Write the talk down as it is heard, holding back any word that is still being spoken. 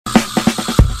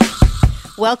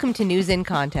Welcome to News in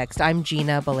Context. I'm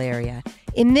Gina Valeria.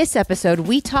 In this episode,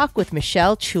 we talk with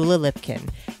Michelle Ciulla Lipkin,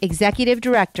 Executive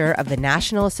Director of the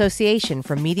National Association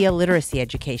for Media Literacy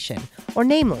Education, or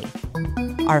NAMLE.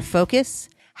 Our focus: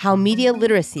 how media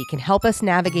literacy can help us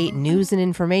navigate news and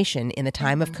information in the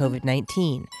time of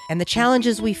COVID-19, and the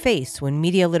challenges we face when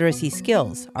media literacy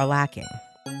skills are lacking.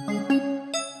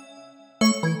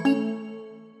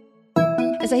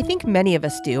 As I think many of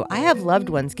us do, I have loved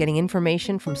ones getting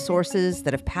information from sources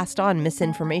that have passed on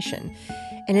misinformation.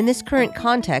 And in this current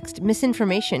context,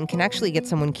 misinformation can actually get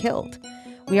someone killed.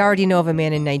 We already know of a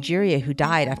man in Nigeria who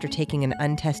died after taking an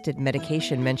untested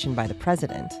medication mentioned by the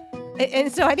president.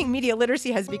 And so I think media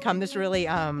literacy has become this really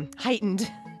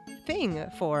heightened thing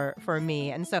for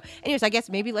me. And so, anyways, I guess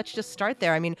maybe let's just start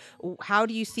there. I mean, how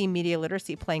do you see media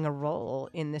literacy playing a role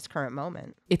in this current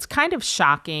moment? It's kind of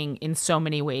shocking in so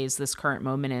many ways, this current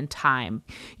moment in time.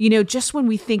 You know, just when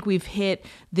we think we've hit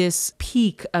this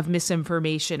peak of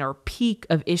misinformation or peak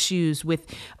of issues with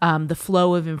the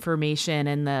flow of information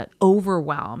and the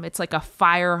overwhelm, it's like a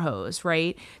fire hose,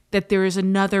 right? That there is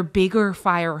another bigger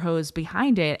fire hose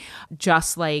behind it,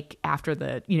 just like after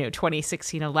the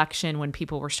 2016 election when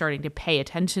people were starting to pay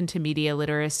attention to media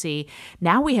literacy.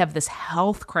 Now we have this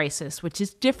health crisis, which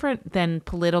is different than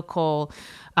political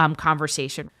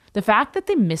conversation. The fact that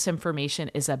the misinformation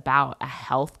is about a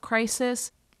health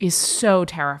crisis is so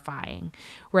terrifying,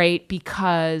 right?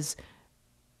 Because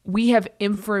we have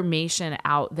information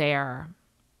out there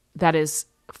that is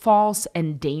false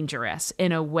and dangerous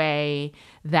in a way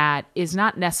that is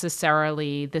not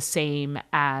necessarily the same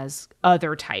as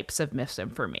other types of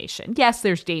misinformation. Yes,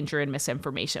 there's danger in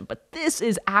misinformation, but this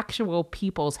is actual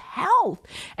people's health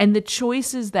and the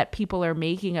choices that people are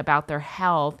making about their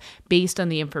health based on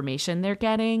the information they're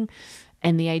getting.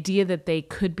 And the idea that they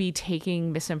could be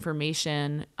taking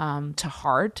misinformation to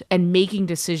heart and making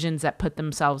decisions that put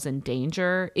themselves in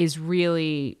danger is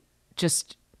really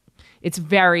just, it's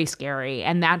very scary.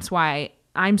 And that's why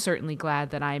I'm certainly glad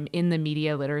that I'm in the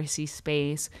media literacy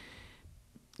space.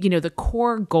 You know, the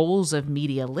core goals of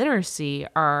media literacy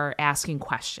are asking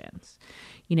questions.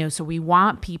 So we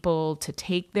want people to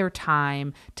take their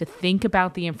time to think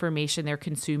about the information they're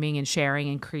consuming and sharing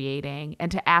and creating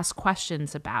and to ask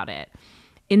questions about it.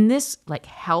 In this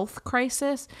health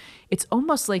crisis, it's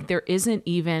almost like there isn't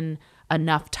even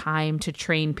enough time to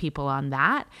train people on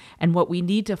that. And what we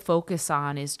need to focus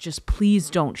on is just please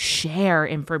don't share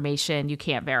information you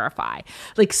can't verify.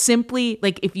 Simply,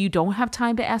 if you don't have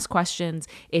time to ask questions,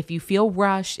 if you feel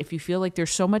rushed, if you feel like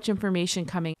there's so much information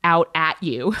coming out at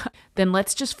you, then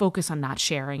let's just focus on not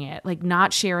sharing it.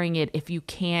 Not sharing it if you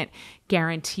can't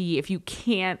guarantee, if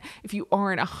you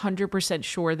aren't 100%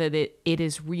 sure that it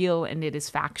is real and it is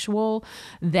factual,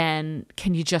 then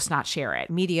can you just not share it?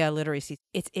 Media literacy,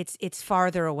 it's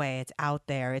farther away, it's out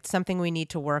there, it's something we need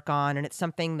to work on, and it's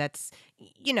something that's,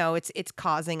 it's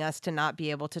causing us to not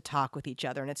be able to talk with each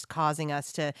other, and it's causing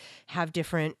us to have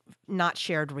different, not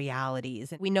shared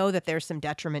realities. We know that there's some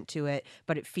detriment to it,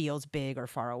 but it feels big or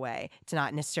far away. It's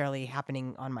not necessarily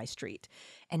happening on my street.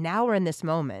 And now we're in this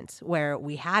moment where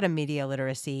we had a media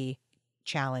literacy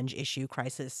challenge, issue,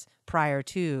 crisis prior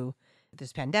to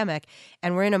this pandemic.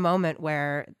 And we're in a moment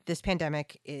where this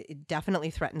pandemic, it definitely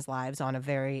threatens lives on a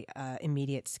very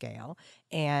immediate scale.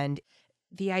 And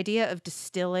the idea of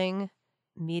distilling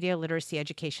media literacy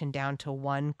education down to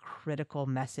one critical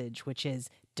message, which is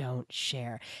don't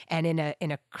share. And in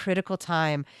a critical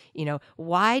time,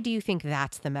 why do you think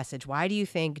that's the message? Why do you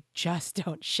think just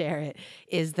don't share it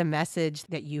is the message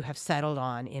that you have settled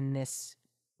on in this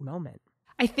moment?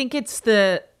 I think it's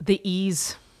the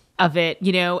ease of it,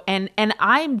 and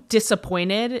I'm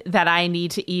disappointed that I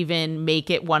need to even make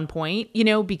it one point,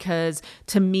 because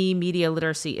to me, media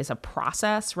literacy is a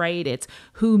process, right? It's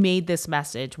who made this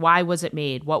message? Why was it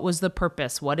made? What was the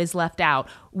purpose? What is left out?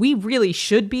 We really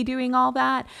should be doing all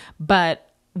that, but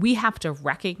we have to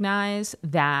recognize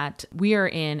that we are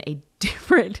in a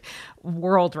different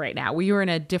world right now. We are in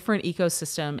a different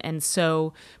ecosystem. And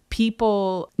so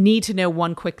people need to know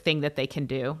one quick thing that they can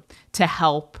do to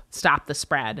help stop the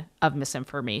spread of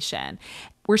misinformation.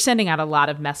 We're sending out a lot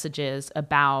of messages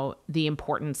about the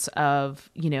importance of,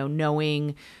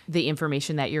 knowing the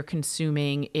information that you're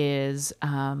consuming is,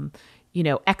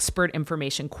 expert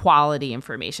information, quality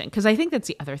information. Because I think that's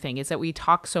the other thing is that we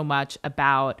talk so much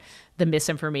about the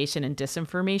misinformation and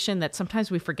disinformation that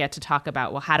sometimes we forget to talk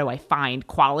about, well, how do I find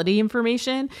quality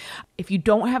information? If you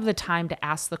don't have the time to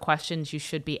ask the questions you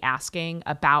should be asking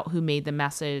about who made the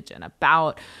message and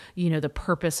about, the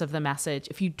purpose of the message,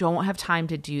 if you don't have time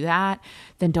to do that,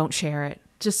 then don't share it.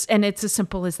 And it's as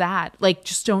simple as that. Like,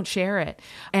 just don't share it.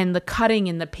 And the cutting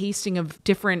and the pasting of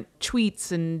different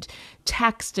tweets and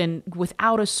text and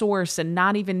without a source and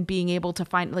not even being able to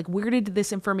find, like, where did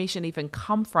this information even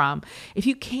come from? If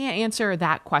you can't answer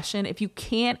that question, if you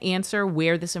can't answer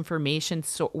where this information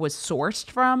was sourced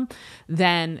from,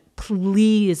 then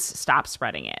please stop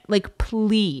spreading it. Like,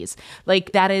 please.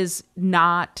 Like, that is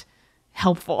not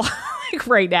helpful like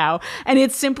right now. And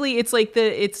it's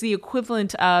the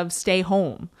equivalent of stay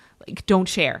home. Like, don't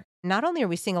share. Not only are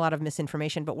we seeing a lot of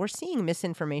misinformation, but we're seeing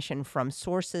misinformation from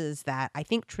sources that I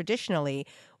think traditionally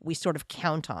we sort of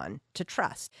count on to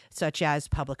trust, such as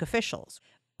public officials.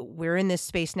 We're in this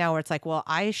space now where it's like, well,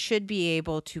 I should be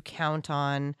able to count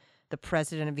on the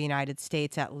president of the United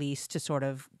States at least to sort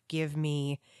of give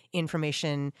me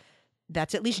information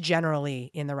that's at least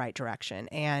generally in the right direction.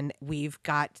 And we've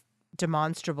got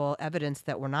demonstrable evidence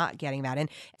that we're not getting that. And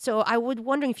so I would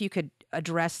wondering if you could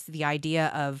address the idea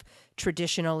of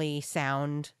traditionally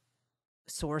sound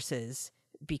sources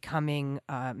becoming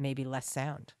maybe less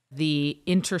sound. The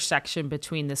intersection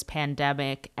between this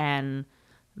pandemic and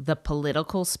the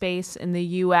political space in the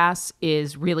US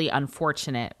is really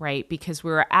unfortunate, right? Because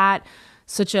we're at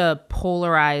such a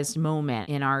polarized moment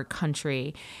in our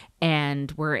country,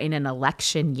 and we're in an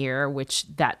election year, which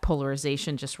that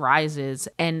polarization just rises.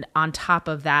 And on top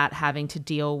of that, having to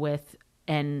deal with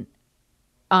an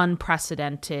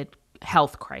unprecedented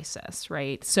health crisis,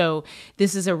 right? So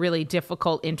this is a really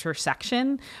difficult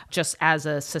intersection just as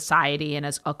a society and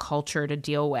as a culture to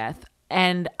deal with.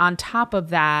 And on top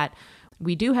of that,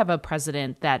 we do have a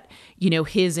president that,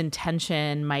 his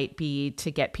intention might be to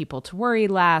get people to worry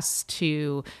less,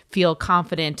 to feel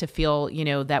confident, to feel,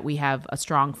 that we have a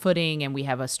strong footing and we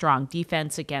have a strong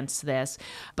defense against this.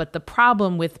 But the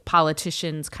problem with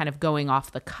politicians kind of going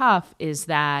off the cuff is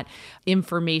that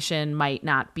information might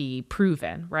not be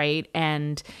proven, right?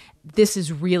 And this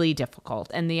is really difficult.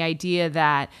 And the idea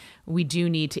that we do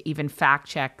need to even fact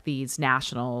check these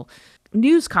national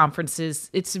news conferences,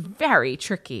 it's very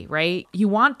tricky, right? You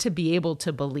want to be able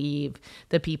to believe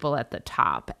the people at the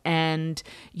top. And,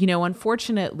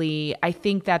 unfortunately, I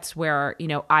think that's where,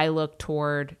 I look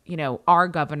toward, our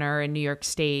governor in New York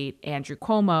State, Andrew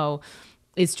Cuomo,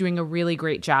 is doing a really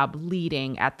great job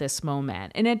leading at this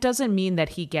moment. And it doesn't mean that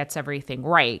he gets everything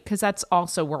right, because that's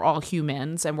also, we're all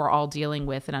humans and we're all dealing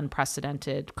with an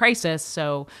unprecedented crisis.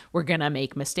 So we're going to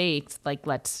make mistakes. Like,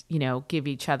 let's, give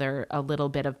each other a little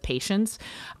bit of patience.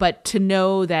 But to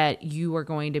know that you are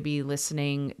going to be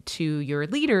listening to your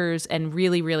leaders and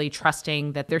really, really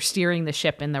trusting that they're steering the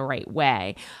ship in the right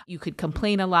way. You could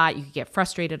complain a lot, you could get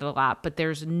frustrated a lot, but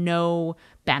there's no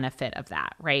benefit of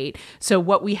that, right? So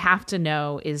what we have to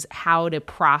know is how to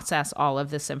process all of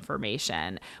this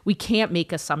information. We can't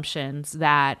make assumptions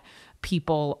that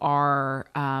people are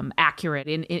accurate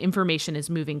and information is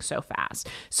moving so fast.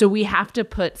 So we have to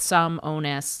put some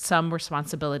onus, some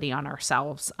responsibility on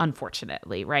ourselves,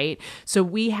 unfortunately, right? So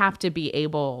we have to be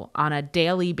able on a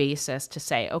daily basis to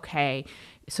say, okay,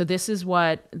 so this is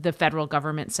what the federal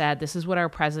government said. This is what our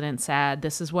president said.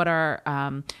 This is what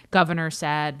our governor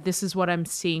said. This is what I'm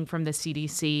seeing from the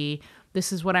CDC.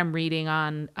 This is what I'm reading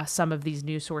on some of these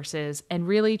news sources, and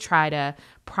really try to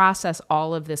process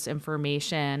all of this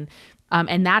information.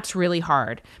 And that's really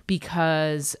hard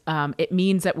because it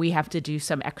means that we have to do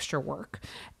some extra work.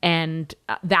 And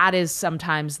that is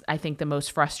sometimes, I think, the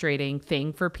most frustrating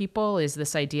thing for people is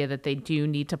this idea that they do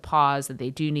need to pause, that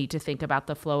they do need to think about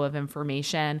the flow of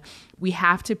information. We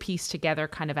have to piece together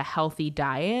kind of a healthy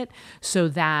diet so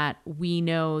that we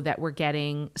know that we're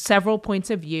getting several points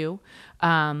of view.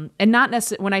 And not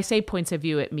necessarily, when I say points of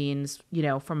view, it means,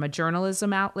 from a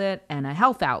journalism outlet and a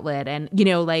health outlet and,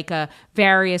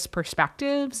 various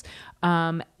perspectives.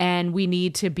 And we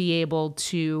need to be able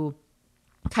to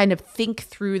kind of think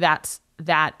through that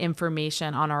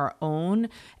information on our own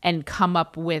and come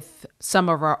up with some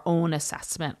of our own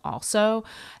assessment also.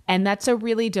 And that's a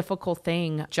really difficult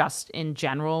thing just in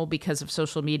general because of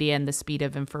social media and the speed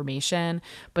of information.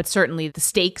 But certainly the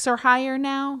stakes are higher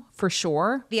now, for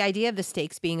sure. The idea of the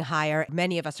stakes being higher,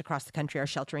 many of us across the country are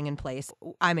sheltering in place.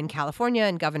 I'm in California,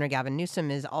 and Governor Gavin Newsom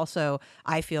is also,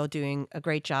 I feel, doing a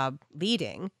great job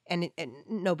leading. And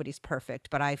nobody's perfect,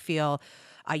 but I feel,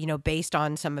 based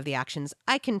on some of the actions,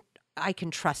 I can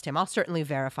trust him. I'll certainly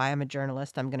verify. I'm a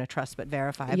journalist. I'm going to trust but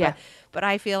verify. Yeah. But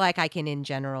I feel like I can, in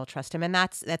general, trust him, and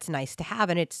that's nice to have,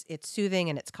 and it's soothing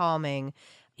and it's calming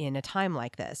in a time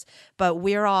like this. But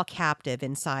we're all captive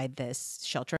inside this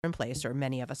shelter in place, or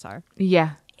many of us are.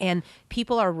 Yeah. And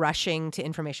people are rushing to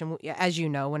information. As you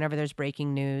know, whenever there's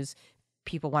breaking news,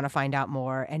 people want to find out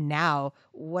more. And now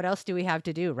what else do we have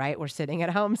to do, right? We're sitting at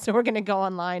home, so we're going to go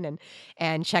online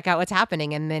and check out what's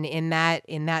happening. And then in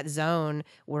that zone,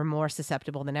 we're more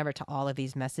susceptible than ever to all of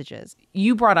these messages.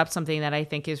 You brought up something that I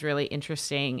think is really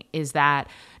interesting, is that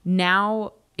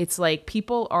now it's like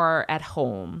people are at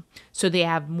home, so they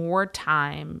have more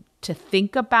time to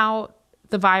think about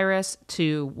the virus,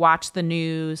 to watch the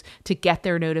news, to get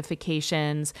their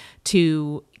notifications,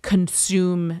 to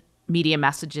consume media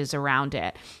messages around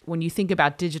it. When you think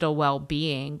about digital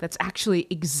well-being, that's actually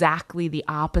exactly the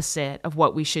opposite of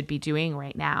what we should be doing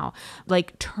right now.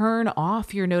 Like, turn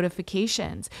off your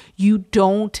notifications. You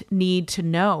don't need to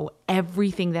know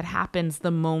everything that happens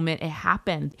the moment it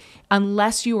happened,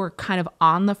 unless you are kind of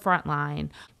on the front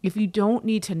line. If you don't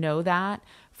need to know that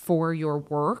for your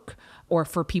work or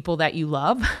for people that you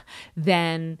love,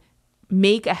 then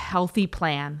make a healthy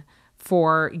plan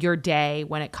for your day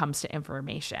when it comes to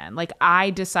information. Like, I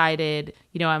decided,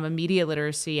 I'm a media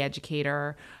literacy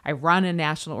educator. I run a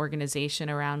national organization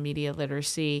around media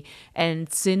literacy.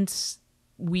 And since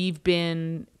we've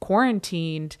been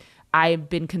quarantined, I've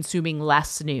been consuming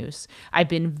less news. I've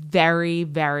been very,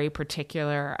 very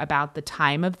particular about the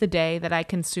time of the day that I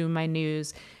consume my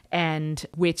news and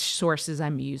which sources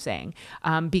I'm using,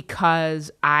 because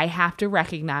I have to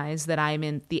recognize that I'm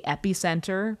in the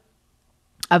epicenter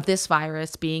of this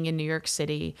virus, being in New York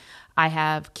City. I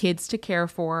have kids to care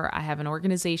for, I have an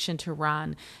organization to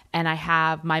run, and I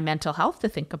have my mental health to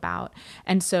think about.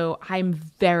 And so I'm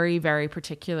very, very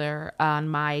particular on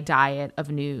my diet of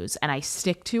news, and I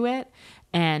stick to it.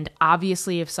 And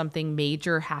obviously, if something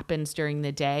major happens during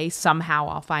the day, somehow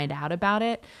I'll find out about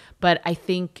it. But I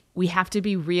think we have to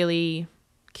be really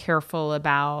careful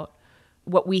about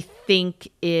what we think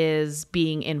is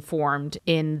being informed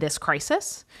in this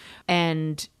crisis,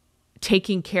 and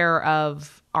taking care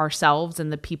of ourselves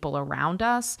and the people around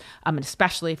us. And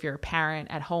especially if you're a parent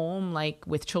at home, like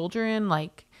with children,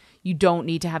 like, you don't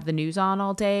need to have the news on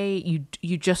all day.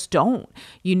 You just don't.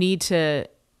 You need to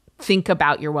think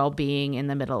about your well-being in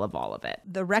the middle of all of it.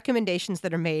 The recommendations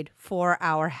that are made for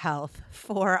our health,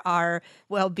 for our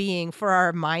well-being, for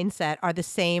our mindset are the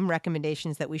same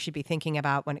recommendations that we should be thinking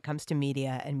about when it comes to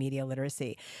media and media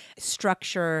literacy.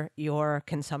 Structure your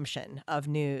consumption of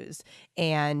news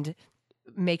and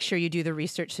make sure you do the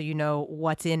research so you know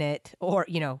what's in it, or,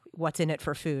 what's in it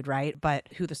for food, right? But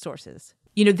who the source is.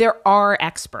 There are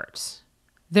experts.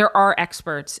 There are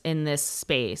experts in this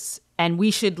space, and we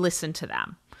should listen to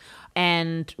them.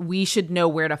 And we should know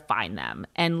where to find them.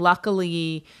 And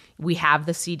luckily, we have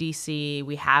the CDC,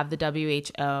 we have the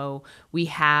WHO, we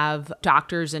have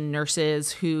doctors and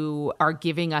nurses who are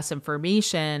giving us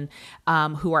information,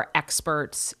 who are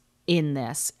experts in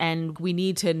this. And we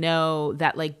need to know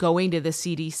that, like, going to the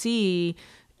CDC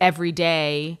every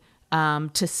day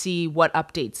to see what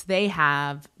updates they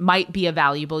have might be a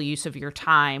valuable use of your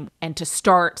time, and to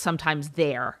start sometimes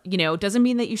there. It doesn't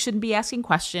mean that you shouldn't be asking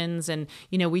questions, and,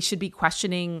 we should be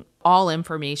questioning all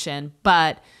information,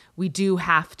 but we do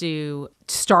have to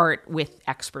start with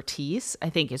expertise, I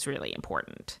think, is really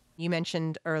important. You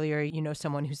mentioned earlier,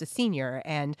 someone who's a senior,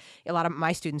 and a lot of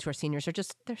my students who are seniors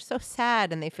they're so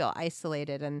sad and they feel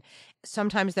isolated. And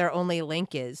sometimes their only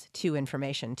link is to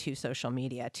information, to social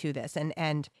media, to this.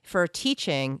 And for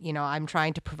teaching, I'm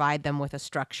trying to provide them with a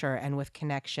structure and with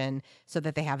connection so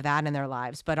that they have that in their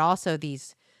lives, but also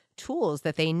these tools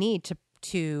that they need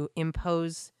to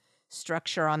impose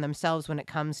structure on themselves when it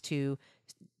comes to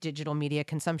digital media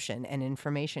consumption and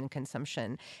information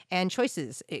consumption and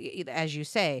choices. As you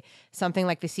say, something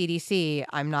like the CDC,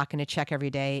 I'm not going to check every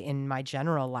day in my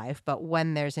general life, but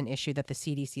when there's an issue that the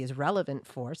CDC is relevant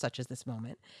for, such as this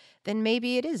moment, then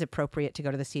maybe it is appropriate to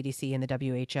go to the CDC and the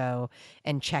WHO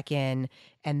and check in.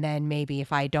 And then maybe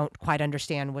if I don't quite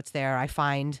understand what's there, I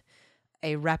find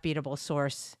a reputable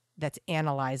source that's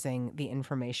analyzing the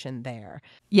information there.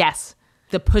 Yes.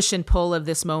 The push and pull of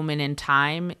this moment in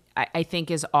time, I think,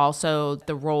 is also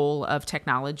the role of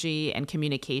technology and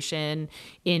communication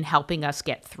in helping us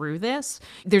get through this.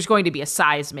 There's going to be a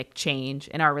seismic change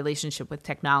in our relationship with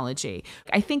technology.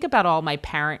 I think about all my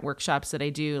parent workshops that I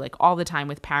do, like, all the time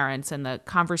with parents, and the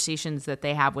conversations that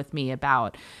they have with me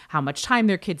about how much time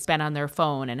their kids spend on their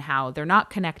phone and how they're not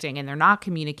connecting and they're not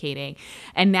communicating.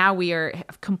 And now we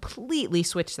have completely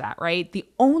switched that, right? The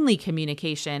only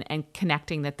communication and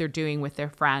connecting that they're doing with their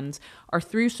friends are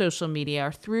through social media,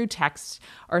 or through text,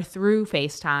 or through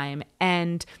FaceTime,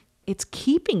 and it's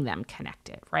keeping them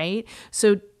connected, right?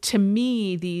 So to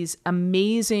me, these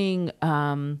amazing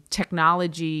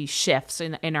technology shifts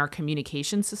in our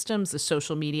communication systems, the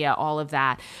social media, all of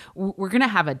that, we're going to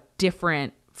have a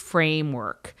different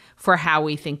framework for how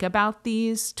we think about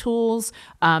these tools,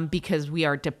 because we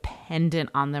are dependent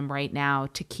on them right now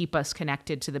to keep us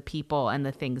connected to the people and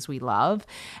the things we love.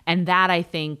 And that, I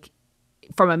think,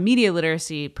 from a media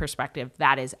literacy perspective,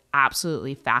 that is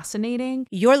absolutely fascinating.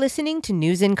 You're listening to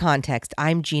News in Context.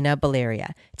 I'm Gina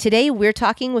Valeria. Today, we're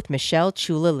talking with Michelle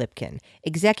Ciulla Lipkin,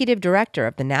 Executive Director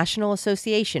of the National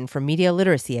Association for Media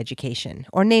Literacy Education,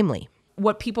 or NAMLE.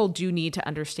 What people do need to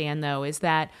understand, though, is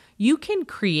that you can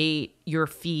create your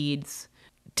feeds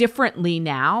differently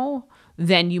now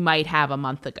than you might have a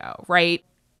month ago, right?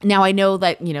 Now, I know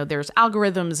that, there's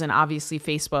algorithms and obviously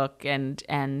Facebook and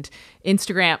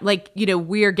Instagram,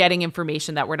 we're getting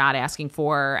information that we're not asking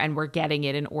for and we're getting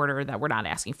it in order that we're not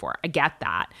asking for. I get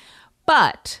that.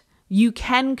 But you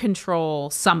can control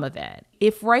some of it.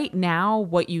 If right now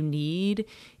what you need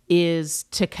is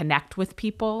to connect with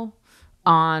people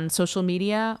on social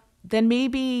media, then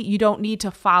maybe you don't need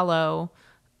to follow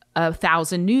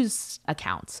 1,000 news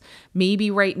accounts.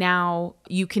 Maybe right now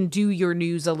you can do your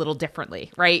news a little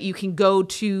differently, right? You can go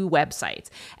to websites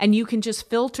and you can just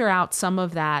filter out some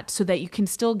of that so that you can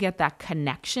still get that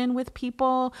connection with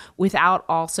people without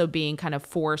also being kind of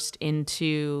forced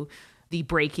into the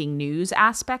breaking news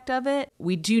aspect of it.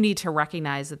 We do need to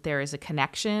recognize that there is a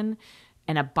connection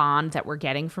and a bond that we're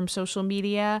getting from social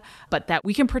media, but that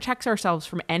we can protect ourselves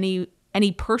from any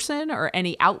person or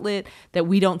any outlet that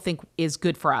we don't think is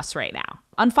good for us right now.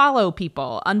 Unfollow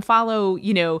people,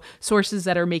 unfollow, sources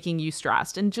that are making you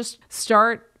stressed, and just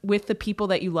start with the people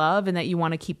that you love and that you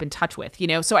want to keep in touch with,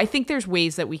 So I think there's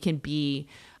ways that we can be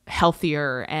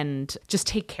healthier and just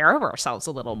take care of ourselves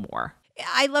a little more.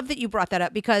 I love that you brought that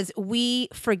up because we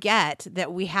forget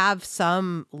that we have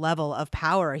some level of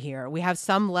power here. We have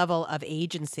some level of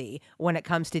agency when it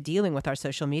comes to dealing with our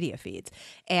social media feeds.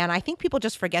 And I think people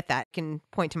just forget that. I can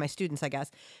point to my students, I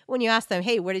guess. When you ask them,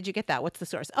 hey, where did you get that? What's the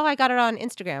source? Oh, I got it on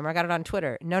Instagram or I got it on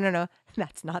Twitter. No.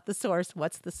 That's not the source.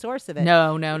 What's the source of it?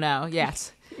 No.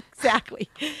 Yes. Exactly.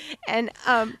 And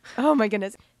oh my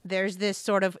goodness. There's this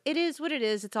sort of, it is what it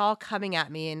is. It's all coming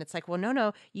at me. And it's like, well,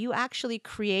 no, you actually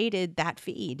created that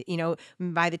feed,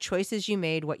 by the choices you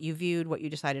made, what you viewed, what you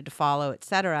decided to follow, et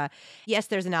cetera. Yes,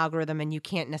 there's an algorithm and you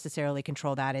can't necessarily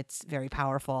control that. It's very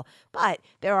powerful, but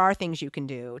there are things you can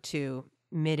do to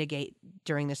mitigate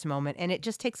during this moment. And it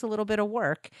just takes a little bit of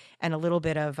work and a little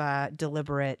bit of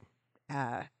deliberate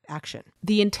action.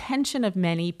 The intention of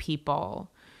many people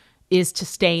is to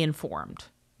stay informed,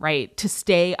 right? To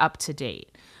stay up to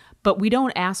date. But we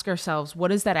don't ask ourselves, what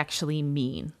does that actually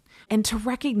mean? And to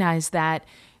recognize that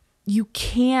you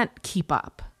can't keep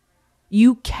up.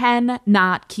 You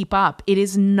cannot keep up. It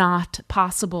is not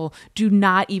possible. Do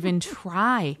not even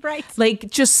try. Right.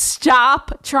 Just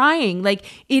stop trying.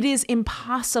 It is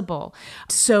impossible.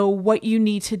 So what you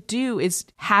need to do is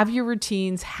have your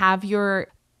routines, I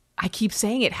keep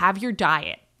saying it, have your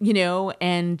diet,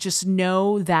 and just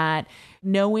know that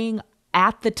knowing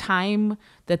at the time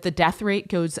that the death rate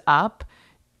goes up,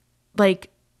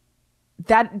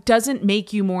 that doesn't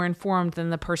make you more informed than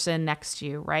the person next to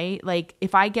you, right?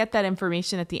 If I get that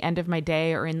information at the end of my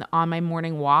day or on my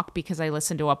morning walk because I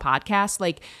listen to a podcast,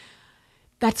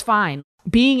 that's fine.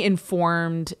 Being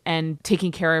informed and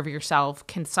taking care of yourself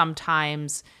can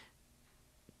sometimes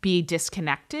be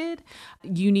disconnected.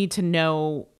 You need to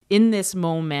know in this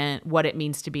moment what it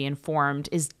means to be informed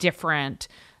is different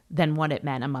than what it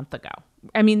meant a month ago.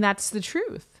 I mean, that's the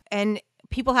truth. And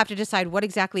people have to decide what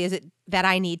exactly is it that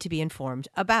I need to be informed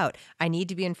about. I need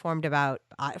to be informed about,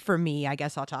 for me, I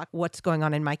guess I'll talk, what's going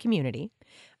on in my community.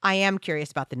 I am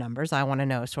curious about the numbers. I want to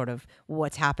know sort of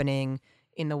what's happening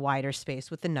in the wider space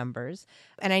with the numbers.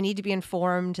 And I need to be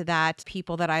informed that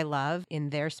people that I love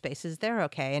in their spaces, they're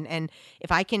okay. And if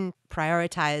I can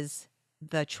prioritize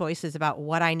the choices about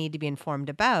what I need to be informed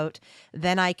about,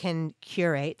 then I can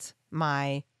curate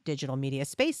my digital media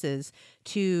spaces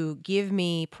to give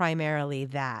me primarily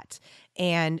that.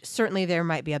 And certainly there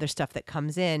might be other stuff that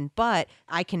comes in, but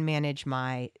I can manage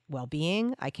my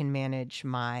well-being. I can manage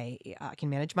my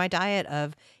diet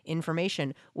of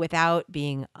information without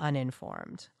being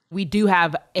uninformed. We do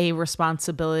have a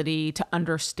responsibility to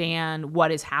understand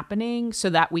what is happening so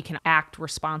that we can act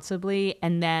responsibly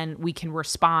and then we can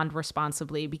respond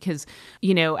responsibly because,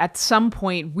 at some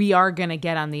point we are going to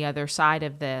get on the other side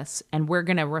of this and we're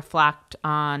going to reflect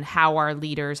on how our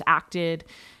leaders acted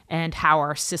and how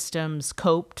our systems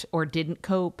coped or didn't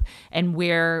cope and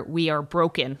where we are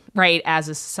broken, right, as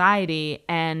a society.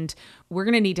 And we're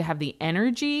going to need to have the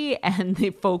energy and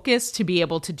the focus to be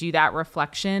able to do that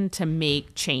reflection to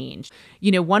make change.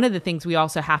 One of the things we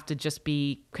also have to just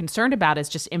be concerned about is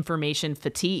just information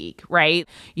fatigue, right?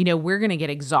 We're going to get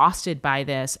exhausted by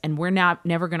this, and we're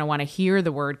never going to want to hear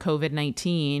the word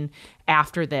COVID-19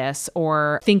 after this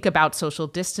or think about social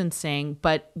distancing.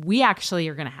 But we actually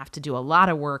are going to have to do a lot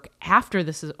of work after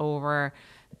this is over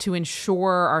to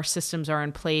ensure our systems are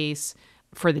in place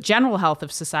for the general health of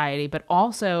society, but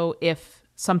also if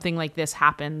something like this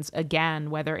happens again,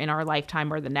 whether in our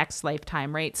lifetime or the next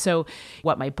lifetime, right? So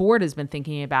what my board has been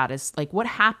thinking about is like, what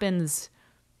happens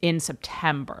in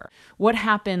September? What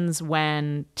happens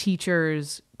when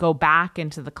teachers go back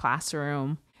into the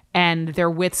classroom and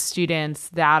they're with students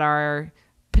that are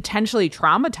potentially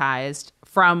traumatized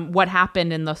from what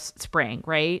happened in the spring,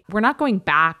 right? We're not going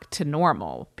back to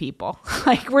normal, people.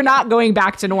 We're not going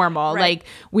back to normal. Right.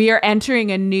 We are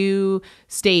entering a new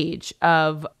stage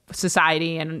of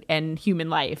society and human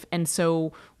life. And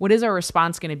so what is our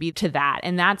response going to be to that?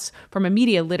 And that's from a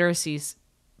media literacy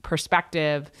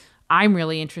perspective. I'm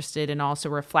really interested in also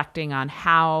reflecting on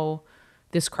how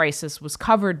this crisis was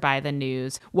covered by the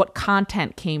news, what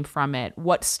content came from it,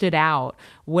 what stood out,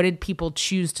 what did people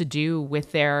choose to do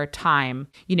with their time,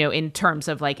 in terms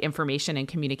of information and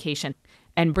communication,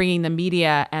 and bringing the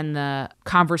media and the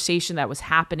conversation that was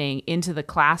happening into the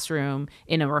classroom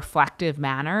in a reflective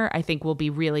manner, I think will be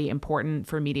really important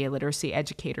for media literacy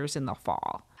educators in the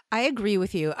fall. I agree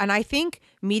with you. And I think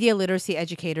media literacy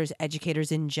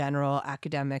educators in general,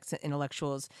 academics,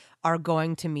 intellectuals are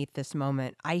going to meet this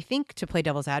moment. I think, to play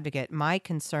devil's advocate, my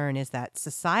concern is that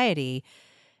society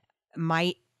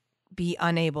might be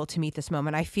unable to meet this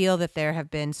moment. I feel that there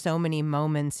have been so many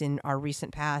moments in our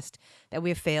recent past that we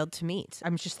have failed to meet.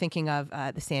 I'm just thinking of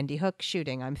the Sandy Hook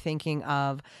shooting. I'm thinking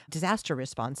of disaster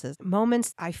responses.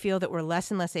 Moments I feel that we're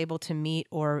less and less able to meet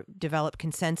or develop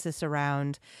consensus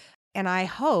around. And I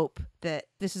hope that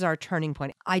this is our turning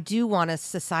point. I do want us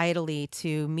societally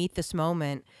to meet this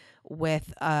moment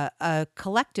with a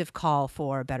collective call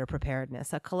for better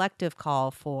preparedness, a collective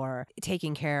call for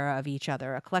taking care of each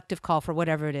other, a collective call for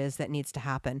whatever it is that needs to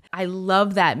happen. I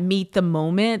love that meet the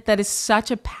moment. That is such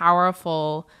a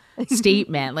powerful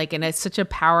statement, and it's such a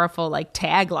powerful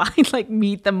tagline,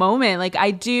 meet the moment.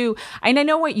 I do, and I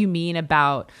know what you mean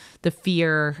about the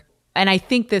fear. And I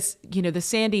think this, the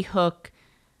Sandy Hook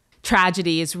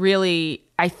tragedy is really,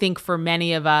 I think for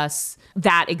many of us,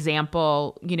 that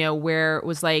example, where it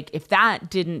was if that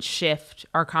didn't shift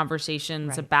our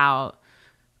conversations about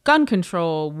gun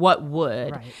control, what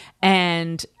would? Right.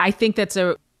 And I think that's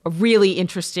a really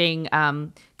interesting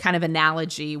kind of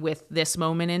analogy with this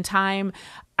moment in time.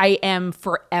 I am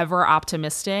forever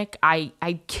optimistic. I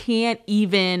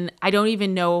don't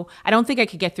even know, I don't think I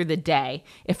could get through the day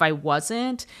if I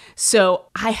wasn't. So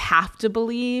I have to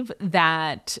believe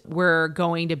that we're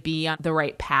going to be on the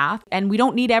right path. And we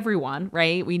don't need everyone,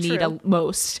 right? We need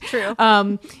most. True.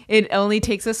 It only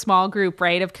takes a small group,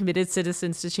 right, of committed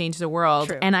citizens to change the world.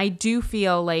 True. And I do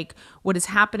feel like what is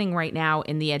happening right now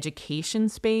in the education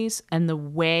space and the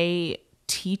way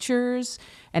teachers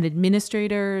and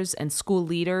administrators and school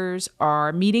leaders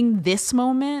are meeting this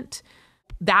moment,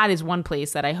 that is one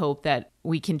place that I hope that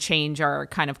we can change our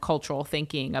kind of cultural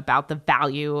thinking about the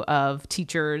value of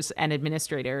teachers and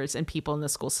administrators and people in the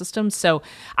school system. So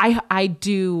I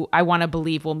want to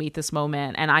believe we'll meet this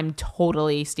moment, and I'm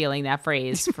totally stealing that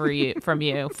phrase from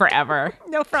you forever.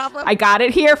 No problem. I got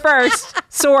it here first,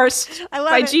 sourced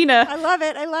by Gina. I love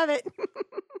it.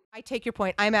 I take your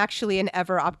point. I'm actually an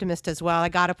ever optimist as well. I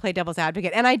got to play devil's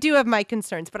advocate. And I do have my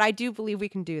concerns, but I do believe we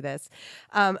can do this.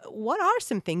 What are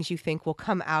some things you think will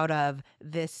come out of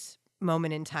this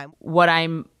moment in time? What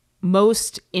I'm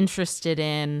most interested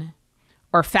in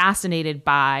or fascinated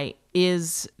by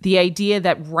is the idea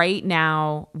that right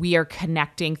now we are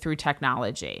connecting through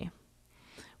technology.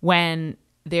 When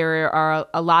there are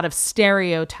a lot of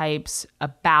stereotypes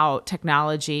about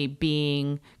technology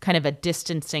being kind of a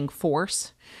distancing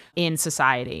force in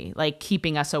society,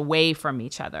 keeping us away from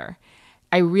each other.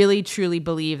 I really, truly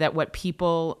believe that what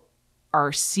people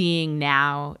are seeing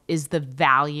now is the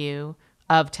value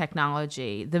of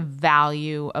technology, the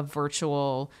value of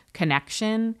virtual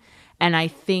connection. And I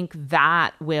think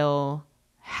that will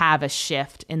have a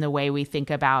shift in the way we think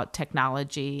about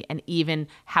technology and even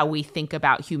how we think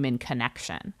about human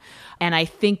connection. And I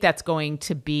think that's going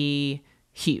to be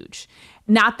huge.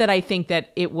 Not that I think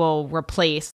that it will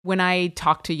replace. When I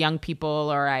talk to young people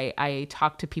or I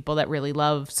talk to people that really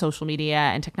love social media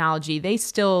and technology, they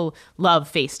still love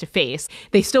face-to-face.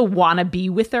 They still want to be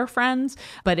with their friends,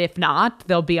 but if not,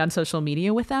 they'll be on social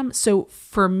media with them. So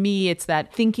for me, it's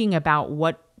that thinking about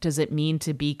what does it mean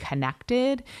to be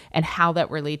connected and how that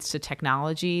relates to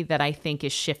technology that I think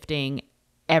is shifting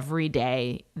every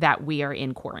day that we are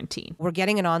in quarantine. We're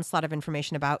getting an onslaught of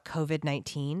information about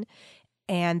COVID-19.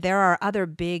 And there are other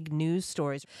big news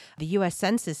stories. The U.S.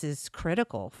 Census is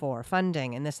critical for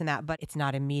funding and this and that, but it's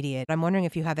not immediate. I'm wondering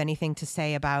if you have anything to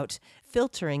say about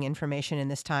filtering information in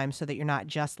this time so that you're not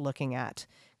just looking at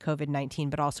COVID-19,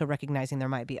 but also recognizing there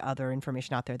might be other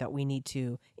information out there that we need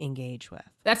to engage with.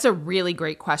 That's a really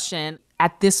great question.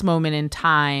 At this moment in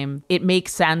time, it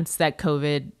makes sense that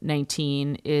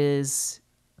COVID-19 is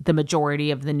the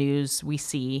majority of the news we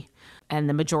see and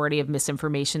the majority of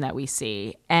misinformation that we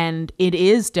see. And it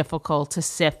is difficult to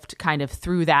sift kind of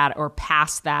through that or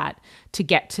past that to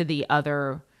get to the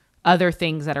other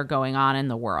things that are going on in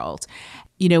the world.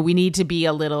 You know, we need to be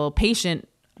a little patient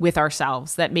with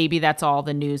ourselves that maybe that's all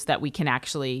the news that we can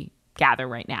actually gather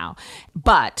right now.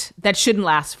 But that shouldn't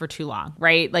last for too long,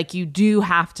 right? Like you do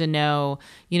have to know,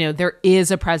 you know, there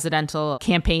is a presidential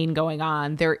campaign going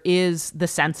on. There is the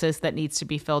census that needs to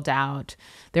be filled out.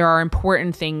 There are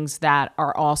important things that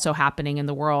are also happening in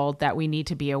the world that we need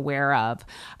to be aware of.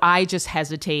 I just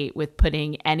hesitate with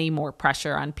putting any more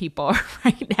pressure on people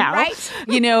right now. Right.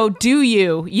 You know,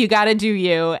 you got to do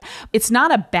you. It's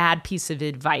not a bad piece of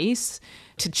advice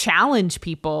to challenge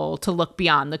people to look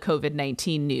beyond the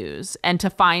COVID-19 news and to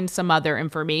find some other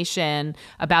information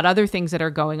about other things that are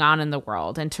going on in the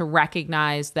world and to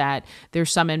recognize that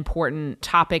there's some important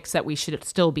topics that we should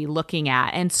still be looking at.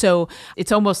 And so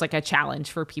it's almost like a challenge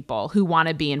for people who want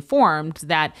to be informed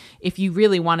that if you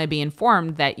really want to be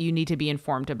informed, that you need to be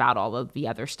informed about all of the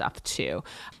other stuff too.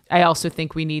 I also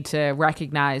think we need to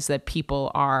recognize that people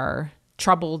are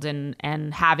troubled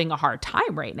and having a hard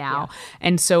time right now. Yeah.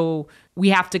 And so we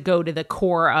have to go to the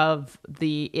core of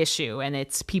the issue, and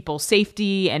it's people's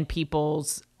safety and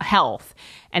people's health.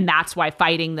 And that's why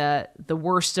fighting the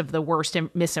worst of the worst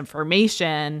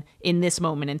misinformation in this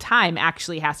moment in time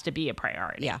actually has to be a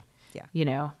priority. Yeah. You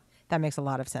know? That makes a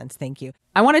lot of sense. Thank you.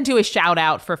 I want to do a shout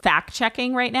out for fact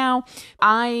checking right now.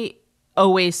 I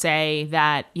always say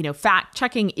that, you know, fact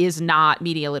checking is not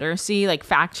media literacy. Like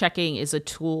fact checking is a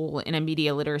tool in a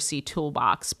media literacy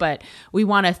toolbox, but we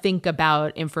want to think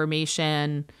about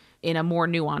information in a more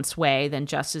nuanced way than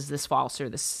just is this false or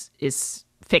this is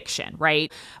fiction,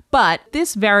 right? But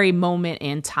this very moment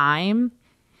in time,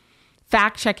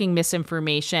 fact checking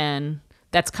misinformation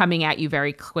that's coming at you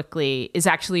very quickly is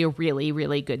actually a really,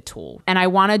 really good tool. And I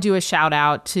want to do a shout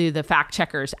out to the fact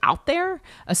checkers out there,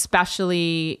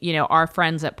 especially, you know, our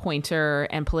friends at Pointer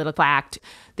and PolitiFact.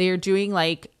 They are doing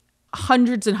like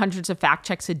hundreds and hundreds of fact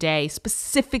checks a day,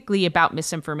 specifically about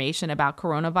misinformation about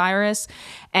coronavirus.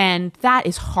 And that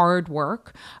is hard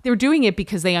work. They're doing it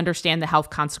because they understand the health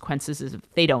consequences if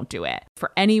they don't do it.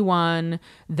 For anyone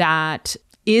that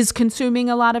is consuming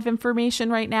a lot of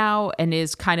information right now and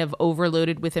is kind of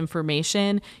overloaded with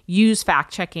information, use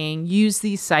fact checking, use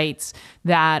these sites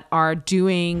that are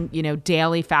doing, you know,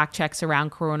 daily fact checks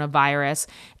around coronavirus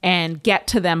and get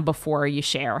to them before you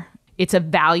share. It's a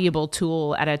valuable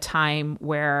tool at a time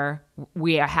where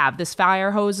we have this fire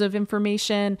hose of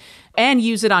information, and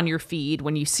use it on your feed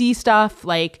when you see stuff.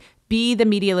 Like, be the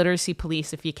media literacy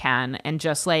police if you can, and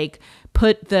just like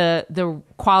put the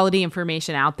quality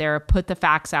information out there, put the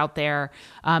facts out there,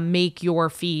 make your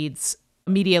feeds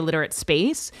media literate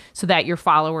space so that your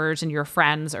followers and your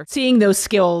friends are seeing those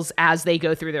skills as they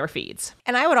go through their feeds.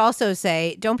 And I would also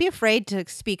say, don't be afraid to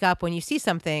speak up when you see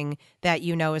something that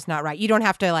you know is not right. You don't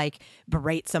have to like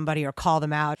berate somebody or call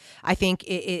them out. I think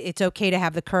it's okay to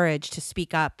have the courage to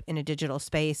speak up in a digital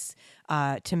space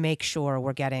to make sure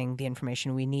we're getting the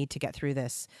information we need to get through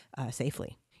this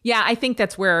safely. Yeah, I think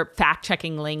that's where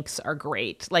fact-checking links are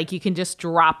great. Like, you can just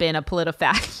drop in a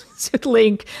PolitiFact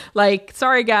link, like,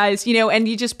 sorry, guys, you know, and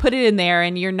you just put it in there,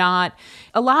 and you're not...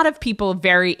 A lot of people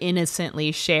very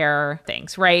innocently share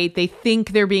things, right? They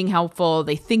think they're being helpful.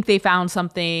 They think they found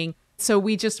something. So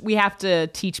we have to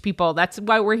teach people. That's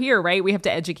why we're here, right? We have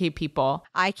to educate people.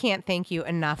 I can't thank you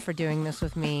enough for doing this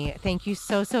with me. Thank you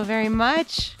so, so very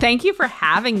much. Thank you for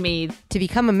having me. To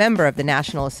become a member of the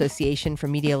National Association for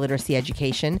Media Literacy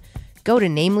Education, go to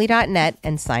NAMLE.net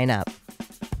and sign up.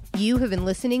 You have been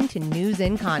listening to News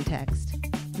in Context.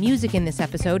 Music in this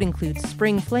episode includes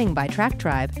Spring Fling by Track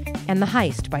Tribe and The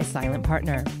Heist by Silent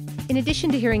Partner. In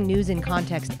addition to hearing News in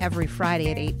Context every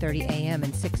Friday at 8:30 a.m.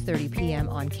 and 6:30 p.m.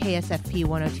 on KSFP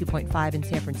 102.5 in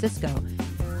San Francisco,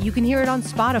 you can hear it on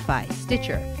Spotify,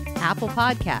 Stitcher, Apple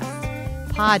Podcasts,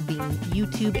 Podbean,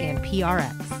 YouTube, and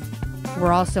PRX.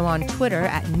 We're also on Twitter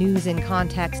at News in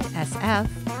Context SF,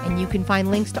 and you can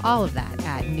find links to all of that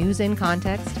at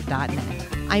newsincontext.net.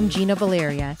 I'm Gina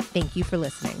Valeria. Thank you for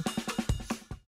listening.